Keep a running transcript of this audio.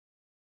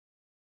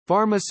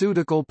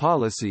Pharmaceutical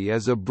policy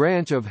is a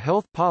branch of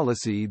health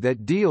policy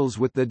that deals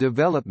with the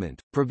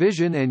development,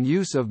 provision and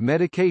use of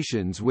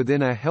medications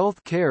within a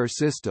health care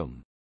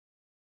system.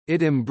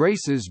 It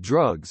embraces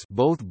drugs,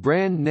 both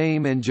brand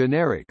name and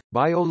generic,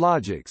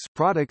 biologics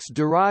products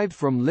derived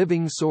from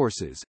living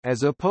sources,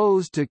 as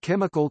opposed to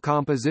chemical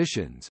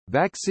compositions,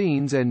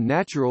 vaccines and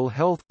natural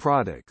health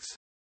products.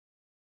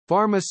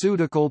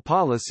 Pharmaceutical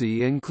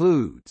policy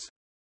includes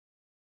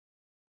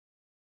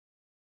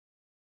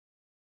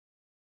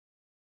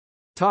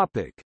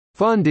Topic: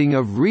 Funding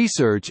of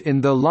research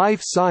in the life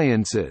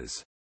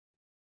sciences.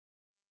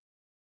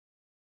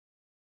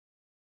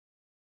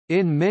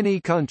 In many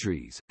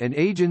countries, an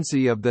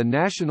agency of the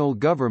national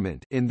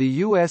government, in the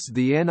US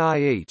the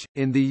NIH,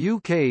 in the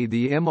UK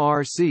the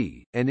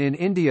MRC, and in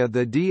India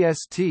the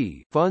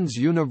DST, funds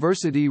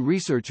university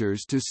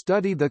researchers to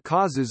study the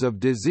causes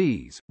of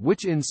disease,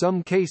 which in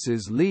some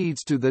cases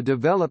leads to the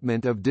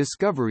development of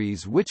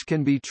discoveries which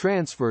can be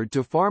transferred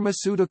to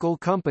pharmaceutical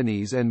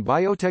companies and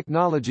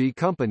biotechnology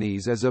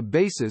companies as a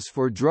basis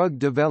for drug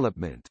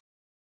development.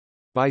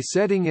 By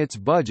setting its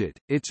budget,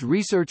 its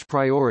research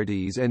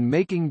priorities and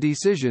making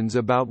decisions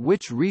about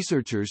which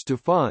researchers to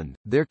fund,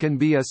 there can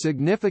be a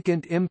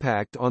significant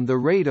impact on the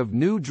rate of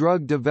new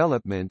drug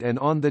development and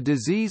on the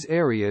disease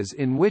areas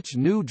in which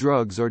new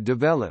drugs are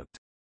developed.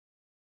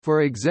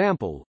 For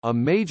example, a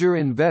major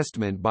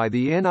investment by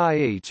the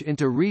NIH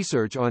into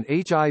research on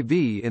HIV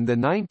in the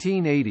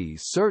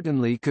 1980s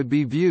certainly could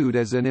be viewed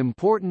as an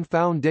important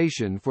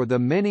foundation for the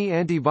many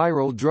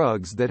antiviral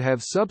drugs that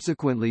have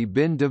subsequently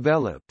been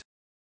developed.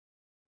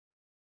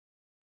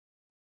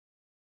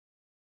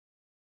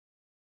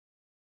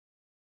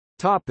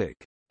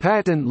 Topic: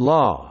 Patent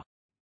law.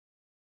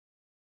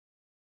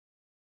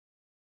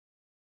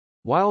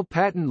 While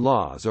patent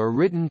laws are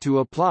written to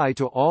apply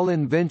to all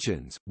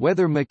inventions,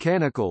 whether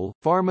mechanical,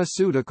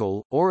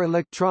 pharmaceutical, or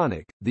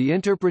electronic, the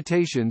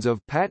interpretations of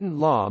patent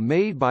law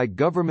made by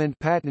government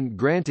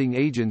patent-granting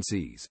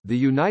agencies, the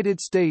United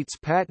States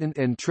Patent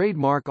and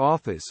Trademark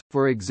Office,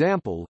 for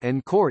example,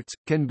 and courts,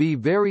 can be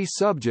very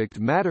subject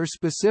matter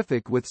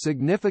specific with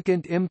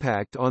significant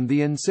impact on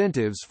the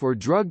incentives for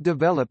drug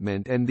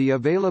development and the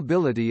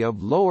availability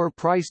of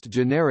lower-priced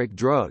generic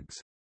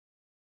drugs.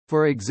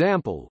 For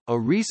example, a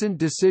recent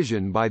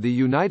decision by the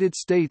United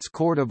States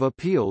Court of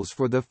Appeals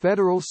for the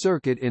Federal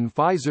Circuit in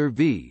Pfizer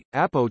v.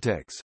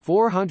 Apotex,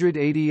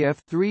 480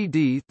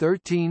 F3D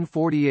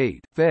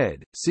 1348,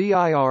 Fed.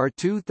 CIR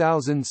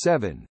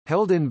 2007,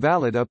 held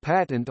invalid a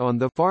patent on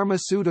the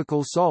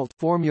pharmaceutical salt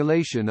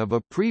formulation of a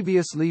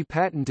previously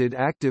patented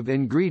active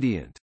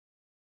ingredient.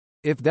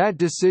 If that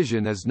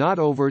decision is not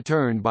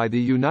overturned by the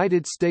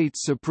United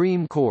States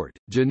Supreme Court,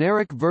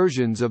 generic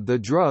versions of the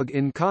drug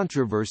in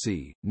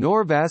controversy,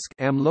 Norvasc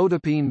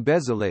amlodipine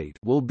bezylate,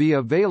 will be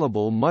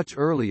available much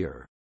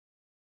earlier.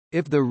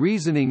 If the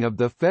reasoning of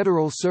the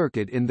Federal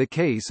Circuit in the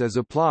case is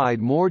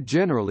applied more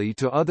generally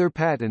to other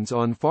patents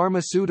on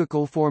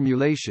pharmaceutical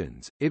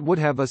formulations, it would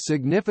have a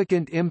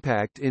significant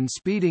impact in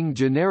speeding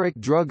generic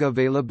drug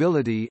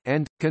availability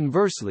and,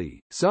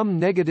 conversely, some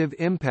negative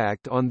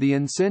impact on the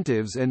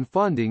incentives and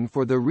funding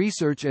for the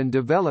research and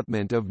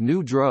development of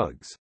new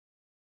drugs.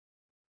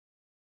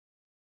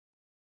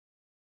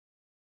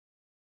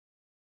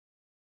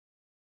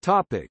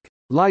 Topic: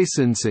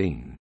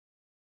 Licensing.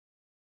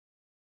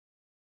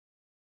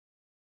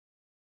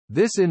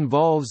 This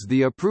involves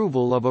the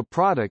approval of a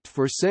product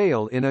for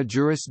sale in a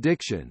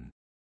jurisdiction.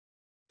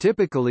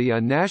 Typically a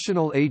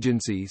national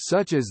agency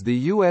such as the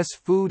U.S.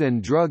 Food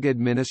and Drug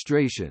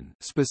Administration,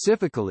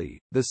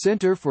 specifically, the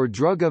Centre for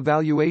Drug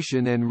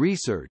Evaluation and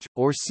Research,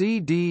 or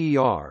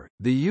CDER,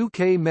 the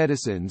UK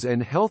Medicines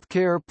and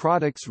Healthcare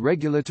Products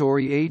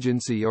Regulatory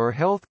Agency or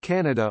Health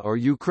Canada or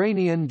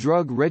Ukrainian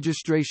Drug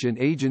Registration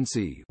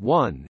Agency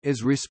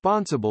is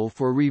responsible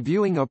for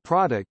reviewing a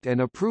product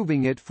and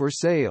approving it for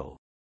sale.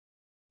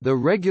 The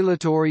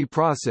regulatory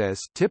process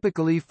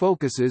typically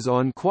focuses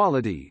on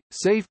quality,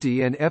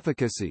 safety and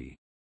efficacy.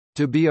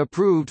 To be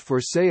approved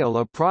for sale,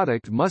 a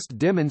product must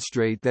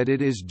demonstrate that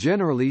it is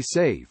generally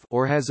safe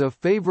or has a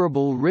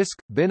favorable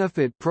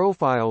risk-benefit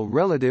profile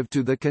relative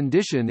to the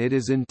condition it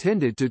is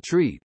intended to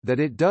treat, that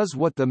it does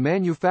what the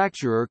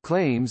manufacturer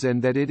claims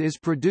and that it is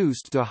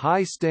produced to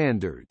high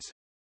standards.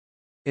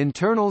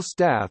 Internal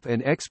staff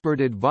and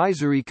expert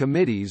advisory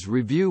committees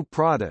review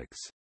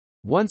products.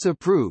 Once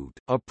approved,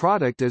 a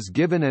product is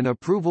given an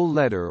approval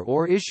letter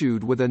or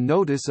issued with a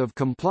notice of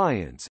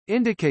compliance,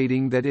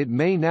 indicating that it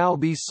may now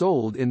be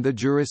sold in the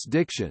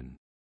jurisdiction.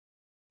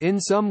 In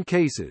some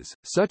cases,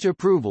 such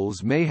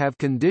approvals may have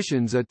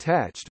conditions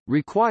attached,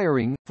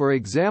 requiring, for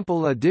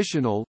example,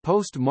 additional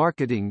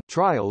post-marketing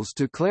trials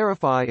to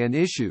clarify an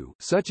issue,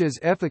 such as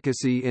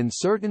efficacy in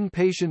certain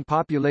patient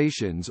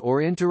populations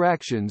or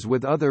interactions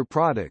with other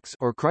products,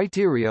 or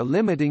criteria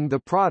limiting the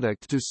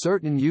product to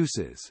certain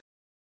uses.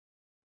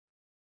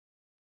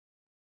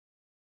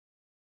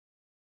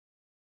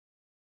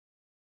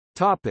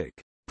 Topic: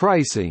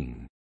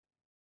 Pricing.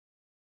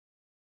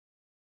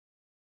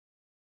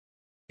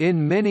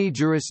 In many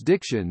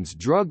jurisdictions,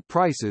 drug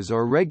prices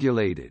are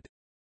regulated.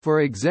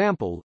 For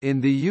example,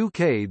 in the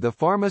UK the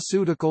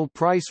Pharmaceutical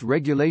Price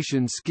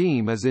Regulation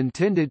Scheme is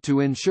intended to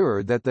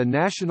ensure that the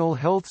National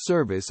Health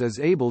Service is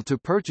able to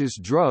purchase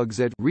drugs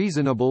at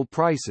reasonable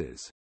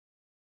prices.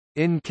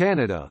 In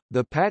Canada,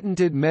 the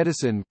Patented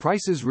Medicine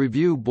Prices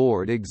Review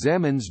Board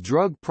examines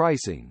drug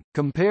pricing,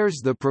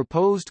 compares the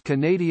proposed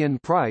Canadian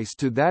price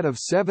to that of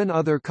 7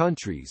 other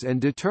countries and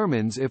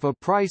determines if a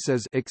price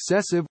is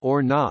excessive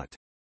or not.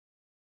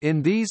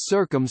 In these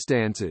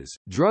circumstances,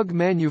 drug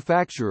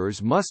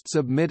manufacturers must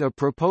submit a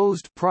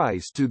proposed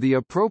price to the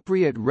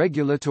appropriate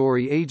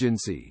regulatory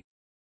agency.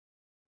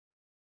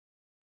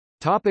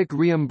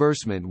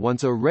 Reimbursement.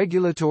 Once a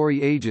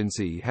regulatory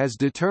agency has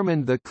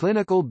determined the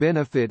clinical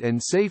benefit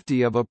and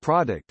safety of a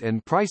product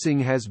and pricing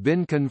has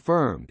been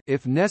confirmed,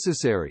 if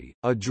necessary,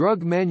 a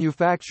drug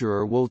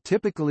manufacturer will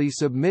typically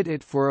submit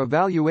it for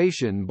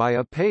evaluation by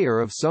a payer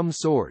of some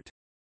sort.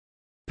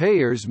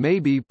 Payers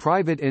may be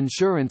private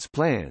insurance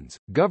plans,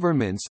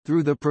 governments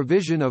through the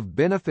provision of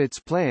benefits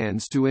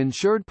plans to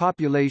insured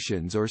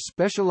populations, or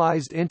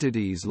specialized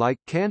entities like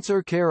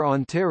Cancer Care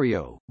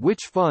Ontario,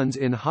 which funds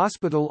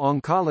in-hospital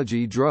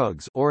oncology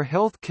drugs, or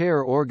health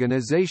care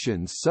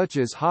organizations such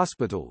as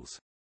hospitals.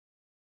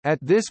 At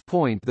this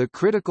point the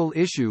critical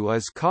issue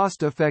is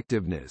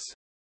cost-effectiveness.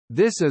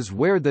 This is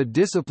where the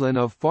discipline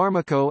of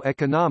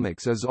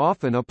pharmacoeconomics is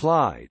often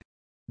applied.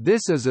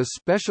 This is a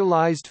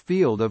specialized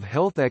field of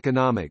health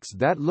economics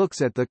that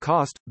looks at the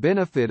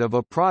cost-benefit of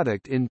a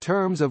product in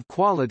terms of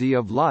quality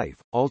of life,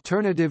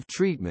 alternative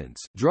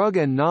treatments, drug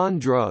and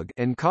non-drug,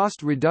 and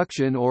cost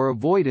reduction or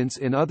avoidance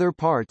in other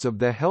parts of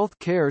the health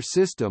care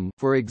system.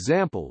 For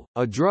example,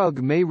 a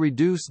drug may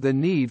reduce the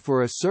need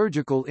for a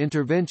surgical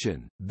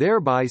intervention,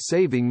 thereby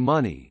saving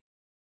money.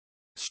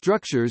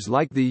 Structures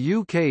like the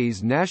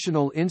UK's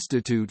National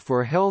Institute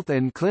for Health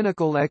and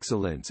Clinical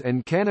Excellence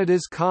and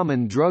Canada's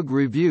Common Drug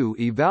Review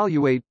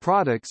evaluate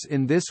products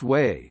in this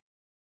way.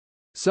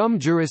 Some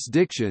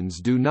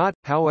jurisdictions do not,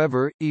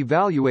 however,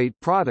 evaluate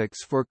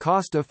products for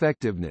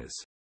cost-effectiveness.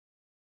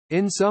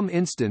 In some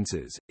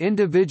instances,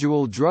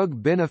 individual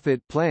drug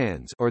benefit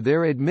plans or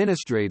their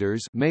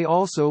administrators may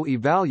also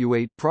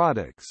evaluate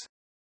products.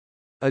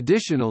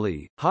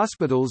 Additionally,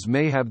 hospitals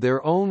may have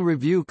their own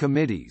review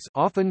committees,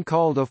 often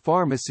called a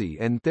Pharmacy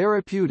and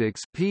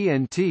Therapeutics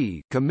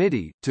 (P&T)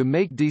 committee, to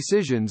make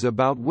decisions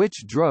about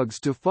which drugs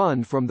to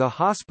fund from the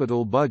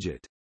hospital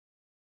budget.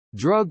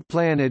 Drug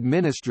plan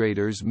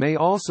administrators may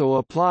also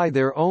apply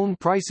their own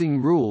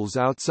pricing rules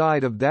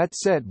outside of that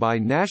set by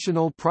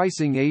national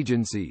pricing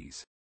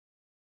agencies.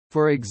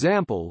 For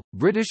example,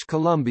 British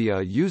Columbia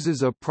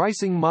uses a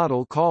pricing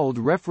model called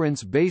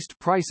reference-based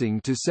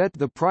pricing to set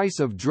the price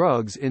of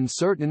drugs in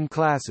certain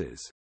classes.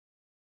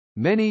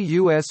 Many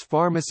U.S.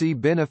 pharmacy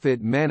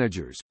benefit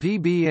managers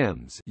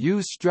 (PBMs)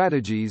 use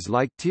strategies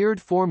like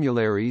tiered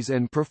formularies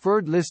and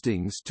preferred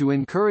listings to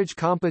encourage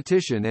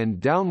competition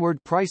and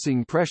downward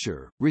pricing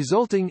pressure,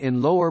 resulting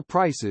in lower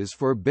prices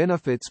for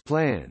benefits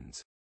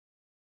plans.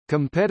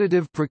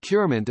 Competitive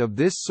procurement of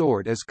this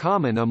sort is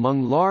common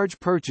among large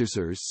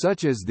purchasers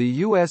such as the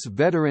U.S.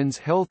 Veterans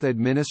Health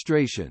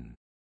Administration.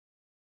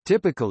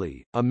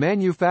 Typically, a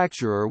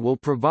manufacturer will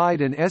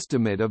provide an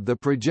estimate of the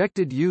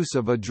projected use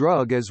of a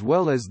drug as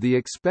well as the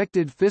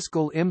expected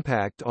fiscal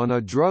impact on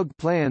a drug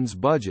plan's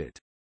budget.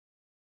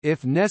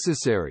 If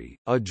necessary,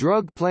 a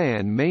drug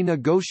plan may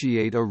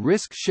negotiate a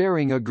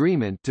risk-sharing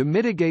agreement to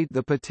mitigate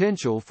the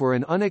potential for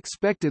an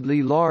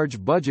unexpectedly large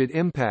budget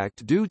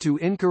impact due to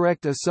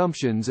incorrect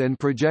assumptions and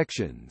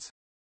projections.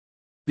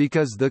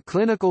 Because the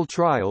clinical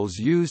trials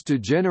used to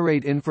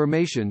generate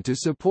information to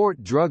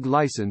support drug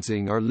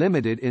licensing are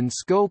limited in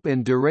scope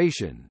and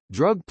duration,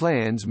 drug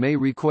plans may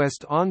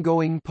request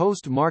ongoing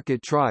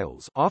post-market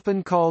trials,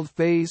 often called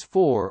Phase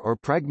 4 or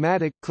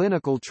pragmatic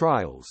clinical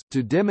trials,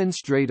 to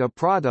demonstrate a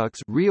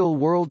product's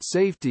real-world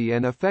safety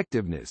and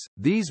effectiveness.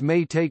 These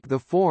may take the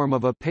form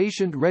of a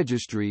patient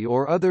registry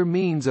or other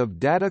means of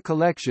data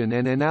collection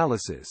and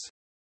analysis.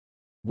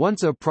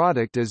 Once a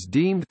product is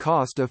deemed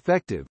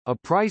cost-effective, a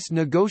price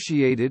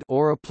negotiated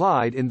or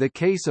applied in the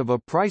case of a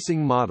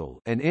pricing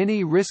model and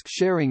any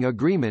risk-sharing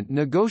agreement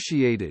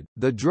negotiated,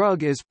 the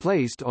drug is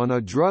placed on a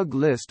drug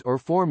list or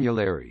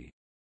formulary.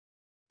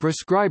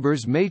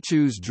 Prescribers may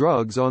choose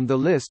drugs on the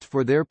list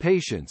for their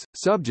patients,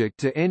 subject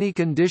to any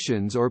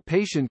conditions or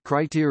patient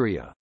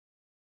criteria.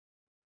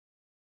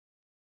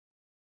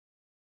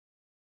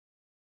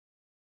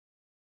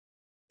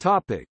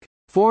 Topic: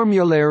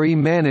 Formulary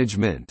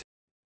management.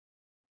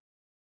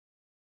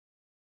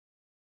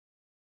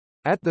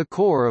 At the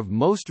core of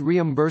most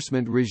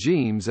reimbursement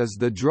regimes is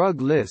the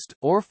drug list,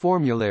 or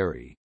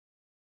formulary.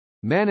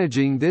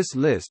 Managing this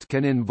list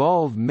can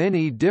involve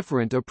many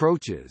different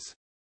approaches.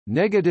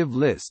 Negative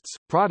lists,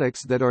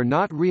 products that are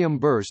not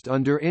reimbursed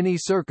under any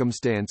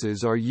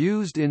circumstances, are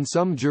used in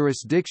some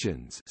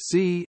jurisdictions,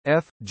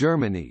 cf.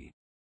 Germany.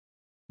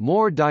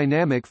 More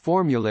dynamic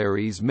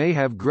formularies may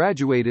have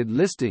graduated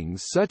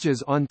listings such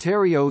as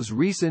Ontario's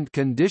recent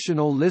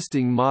conditional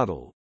listing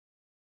model.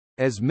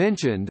 As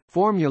mentioned,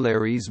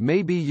 formularies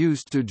may be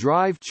used to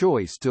drive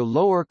choice to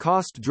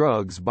lower-cost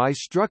drugs by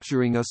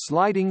structuring a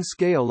sliding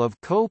scale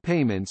of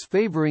co-payments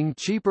favoring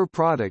cheaper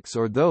products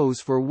or those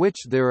for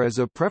which there is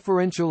a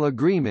preferential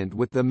agreement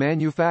with the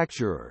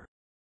manufacturer.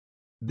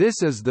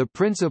 This is the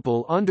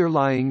principle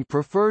underlying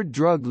preferred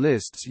drug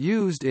lists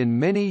used in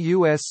many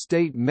U.S.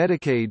 state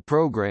Medicaid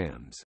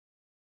programs.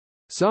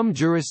 Some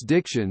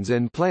jurisdictions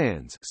and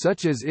plans,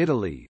 such as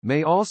Italy,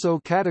 may also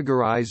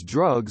categorize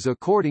drugs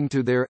according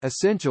to their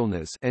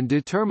essentialness and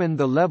determine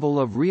the level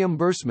of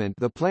reimbursement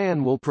the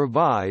plan will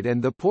provide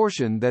and the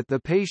portion that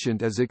the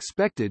patient is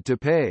expected to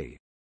pay.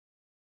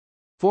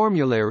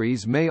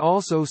 Formularies may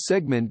also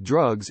segment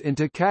drugs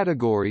into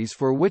categories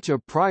for which a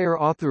prior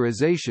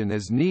authorization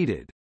is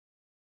needed.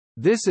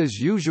 This is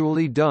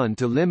usually done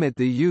to limit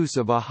the use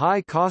of a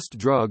high-cost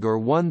drug or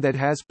one that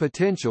has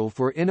potential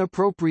for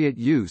inappropriate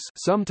use,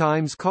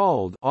 sometimes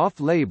called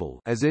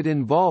off-label, as it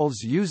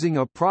involves using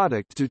a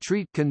product to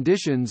treat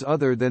conditions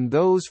other than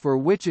those for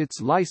which its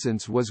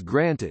license was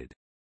granted.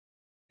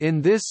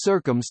 In this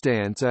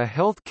circumstance, a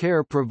health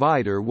care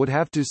provider would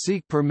have to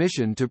seek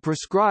permission to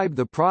prescribe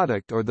the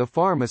product, or the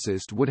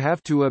pharmacist would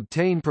have to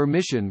obtain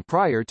permission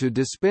prior to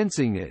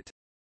dispensing it.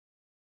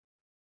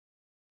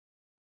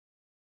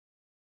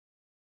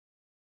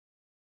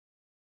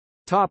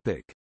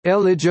 Topic: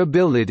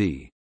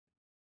 Eligibility.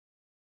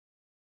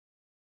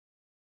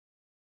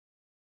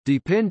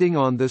 Depending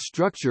on the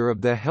structure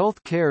of the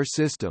health care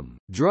system,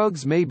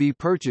 drugs may be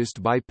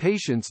purchased by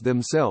patients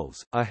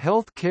themselves, a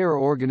health care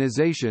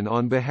organization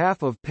on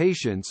behalf of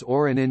patients,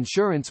 or an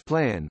insurance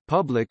plan,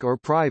 public or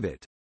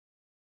private.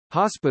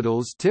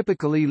 Hospitals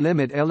typically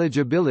limit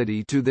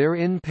eligibility to their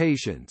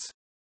inpatients.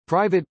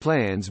 Private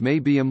plans may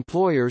be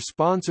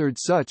employer-sponsored,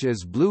 such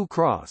as Blue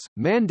Cross,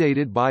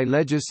 mandated by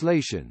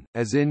legislation,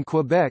 as in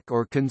Quebec,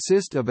 or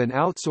consist of an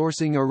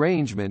outsourcing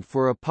arrangement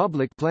for a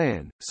public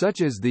plan,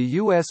 such as the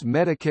U.S.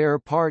 Medicare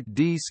Part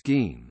D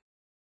scheme.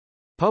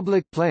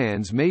 Public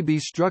plans may be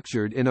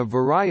structured in a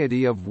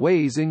variety of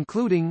ways,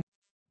 including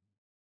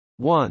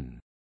 1.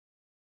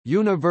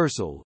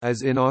 Universal,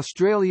 as in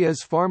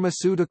Australia's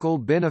Pharmaceutical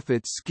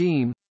Benefits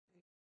Scheme.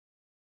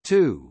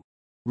 2.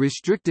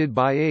 Restricted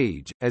by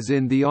age, as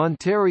in the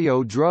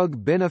Ontario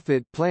Drug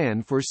Benefit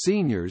Plan for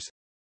seniors.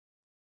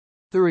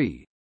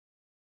 3.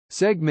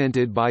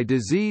 Segmented by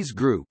disease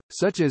group,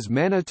 such as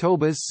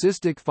Manitoba's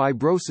Cystic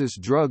Fibrosis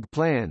Drug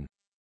Plan.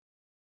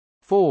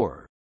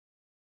 4.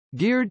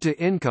 Geared to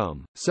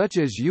income, such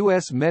as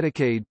U.S.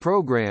 Medicaid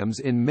programs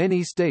in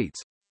many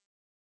states.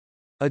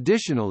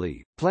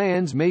 Additionally,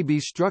 plans may be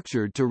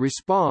structured to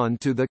respond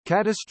to the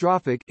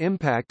catastrophic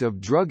impact of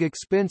drug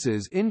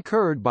expenses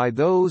incurred by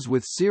those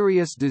with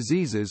serious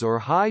diseases or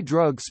high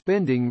drug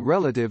spending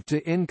relative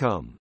to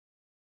income.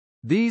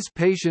 These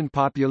patient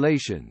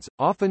populations,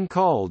 often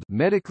called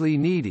medically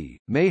needy,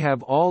 may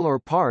have all or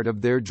part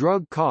of their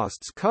drug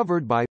costs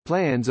covered by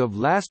plans of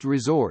last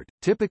resort,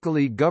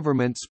 typically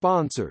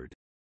government-sponsored.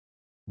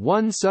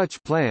 One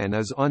such plan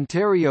is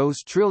Ontario's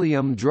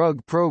Trillium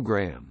Drug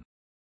Program.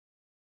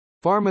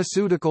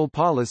 Pharmaceutical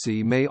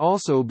policy may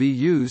also be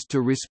used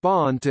to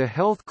respond to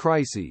health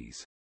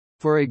crises.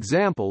 For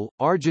example,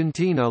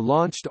 Argentina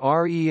launched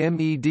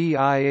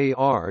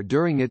REMEDIAR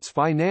during its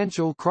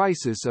financial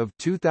crisis of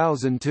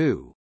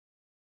 2002.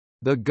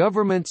 The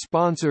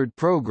government-sponsored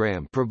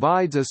program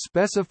provides a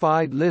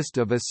specified list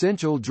of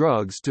essential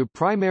drugs to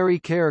primary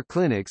care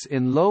clinics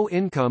in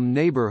low-income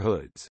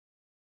neighborhoods.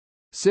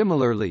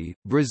 Similarly,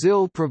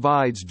 Brazil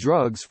provides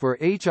drugs for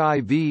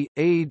HIV,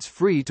 AIDS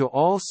free to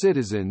all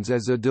citizens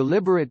as a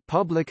deliberate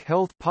public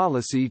health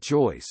policy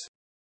choice.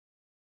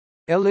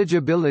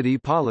 Eligibility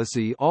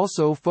policy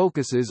also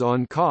focuses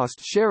on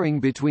cost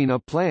sharing between a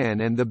plan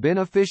and the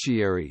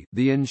beneficiary,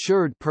 the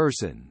insured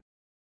person.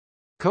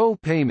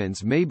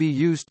 Co-payments may be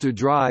used to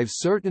drive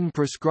certain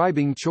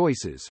prescribing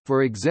choices,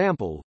 for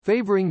example,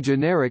 favoring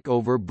generic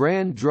over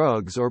brand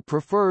drugs or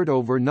preferred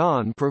over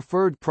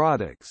non-preferred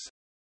products.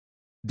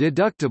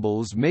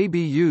 Deductibles may be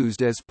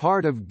used as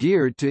part of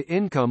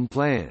geared-to-income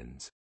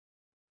plans.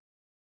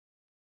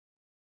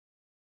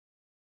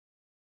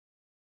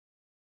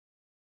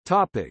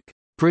 Topic: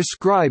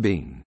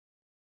 Prescribing.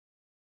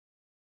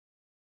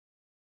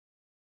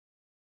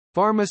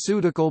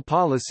 Pharmaceutical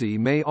policy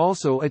may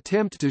also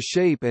attempt to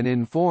shape and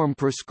inform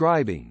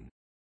prescribing.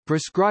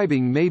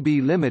 Prescribing may be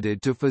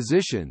limited to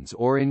physicians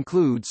or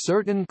include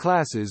certain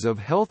classes of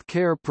health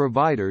care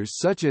providers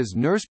such as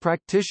nurse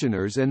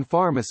practitioners and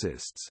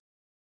pharmacists.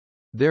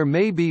 There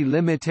may be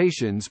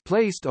limitations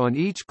placed on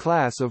each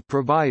class of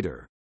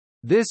provider.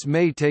 This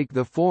may take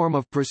the form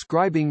of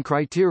prescribing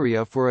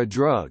criteria for a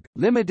drug,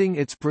 limiting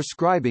its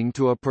prescribing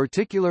to a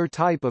particular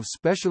type of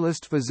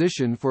specialist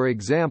physician, for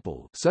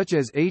example, such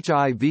as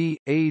HIV,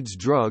 AIDS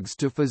drugs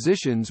to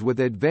physicians with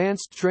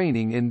advanced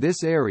training in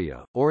this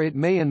area, or it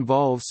may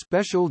involve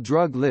special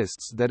drug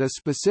lists that a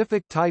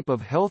specific type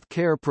of health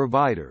care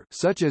provider,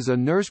 such as a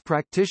nurse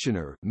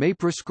practitioner, may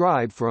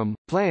prescribe from.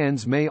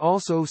 Plans may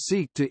also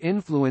seek to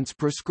influence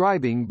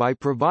prescribing by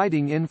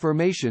providing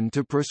information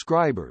to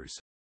prescribers.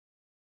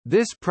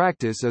 This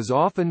practice is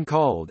often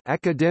called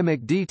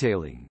academic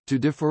detailing, to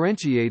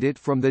differentiate it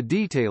from the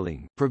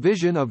detailing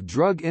provision of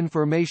drug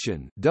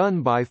information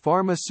done by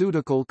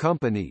pharmaceutical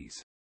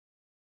companies.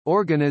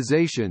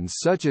 Organisations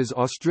such as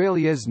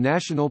Australia's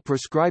National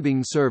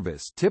Prescribing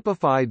Service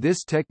typify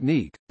this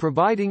technique,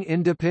 providing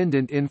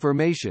independent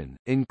information,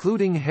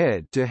 including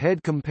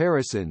head-to-head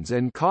comparisons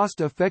and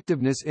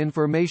cost-effectiveness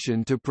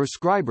information to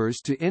prescribers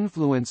to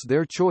influence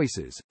their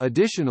choices.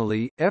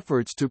 Additionally,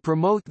 efforts to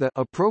promote the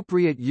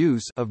appropriate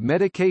use of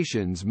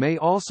medications may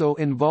also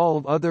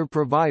involve other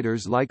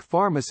providers like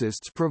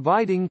pharmacists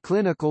providing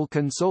clinical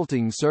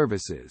consulting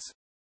services.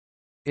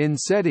 In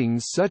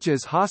settings such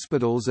as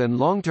hospitals and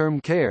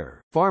long-term care,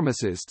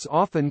 pharmacists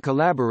often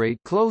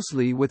collaborate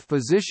closely with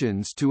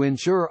physicians to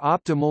ensure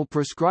optimal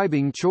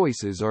prescribing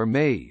choices are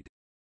made.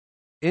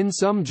 In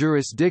some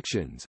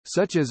jurisdictions,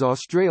 such as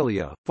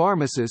Australia,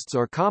 pharmacists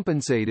are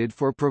compensated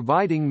for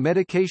providing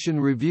medication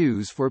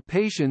reviews for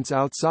patients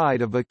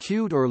outside of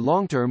acute or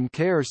long-term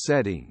care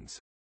settings.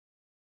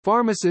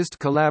 Pharmacist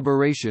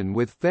collaboration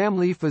with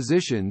family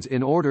physicians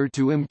in order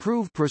to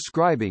improve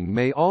prescribing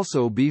may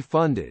also be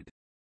funded.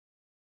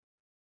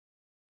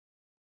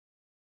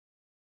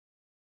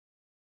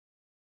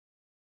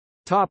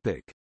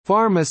 Topic: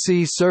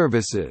 Pharmacy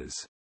services.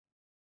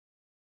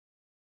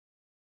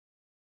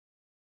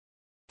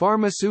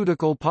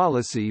 Pharmaceutical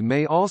policy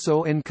may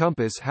also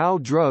encompass how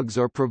drugs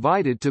are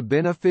provided to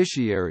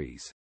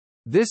beneficiaries.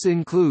 This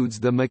includes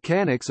the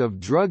mechanics of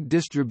drug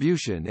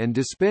distribution and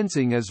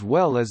dispensing as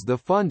well as the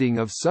funding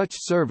of such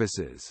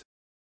services.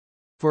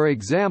 For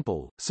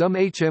example, some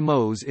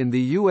HMOs in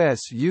the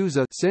U.S. use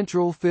a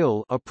central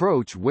fill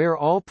approach where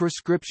all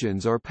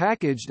prescriptions are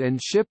packaged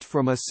and shipped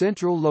from a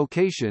central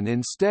location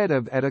instead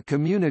of at a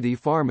community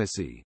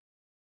pharmacy.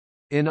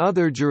 In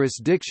other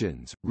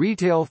jurisdictions,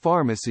 retail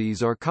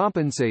pharmacies are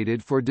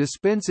compensated for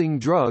dispensing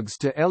drugs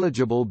to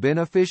eligible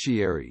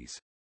beneficiaries.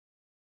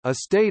 A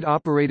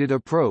state-operated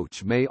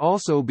approach may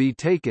also be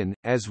taken,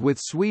 as with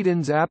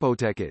Sweden's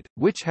Apoteket,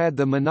 which had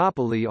the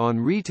monopoly on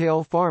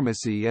retail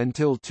pharmacy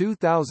until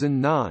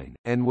 2009,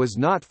 and was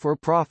not for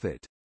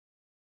profit.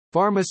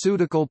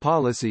 Pharmaceutical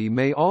policy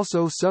may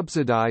also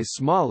subsidize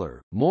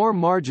smaller, more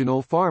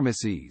marginal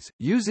pharmacies,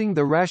 using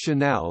the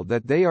rationale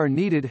that they are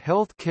needed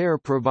health care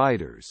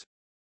providers.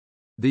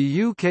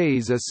 The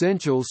UK's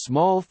Essential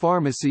Small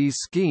Pharmacies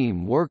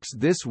scheme works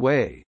this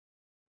way.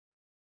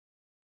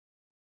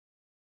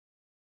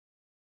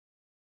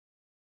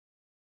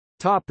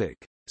 Topic.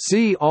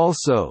 See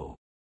also: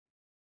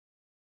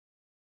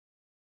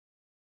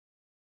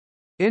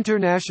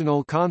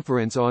 International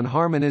Conference on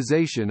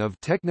Harmonization of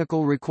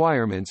Technical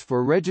Requirements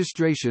for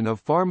Registration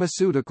of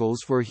Pharmaceuticals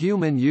for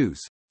Human Use,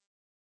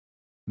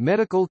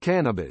 Medical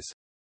Cannabis,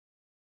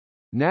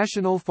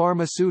 National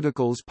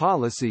Pharmaceuticals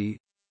Policy,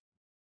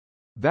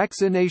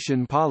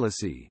 Vaccination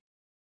Policy.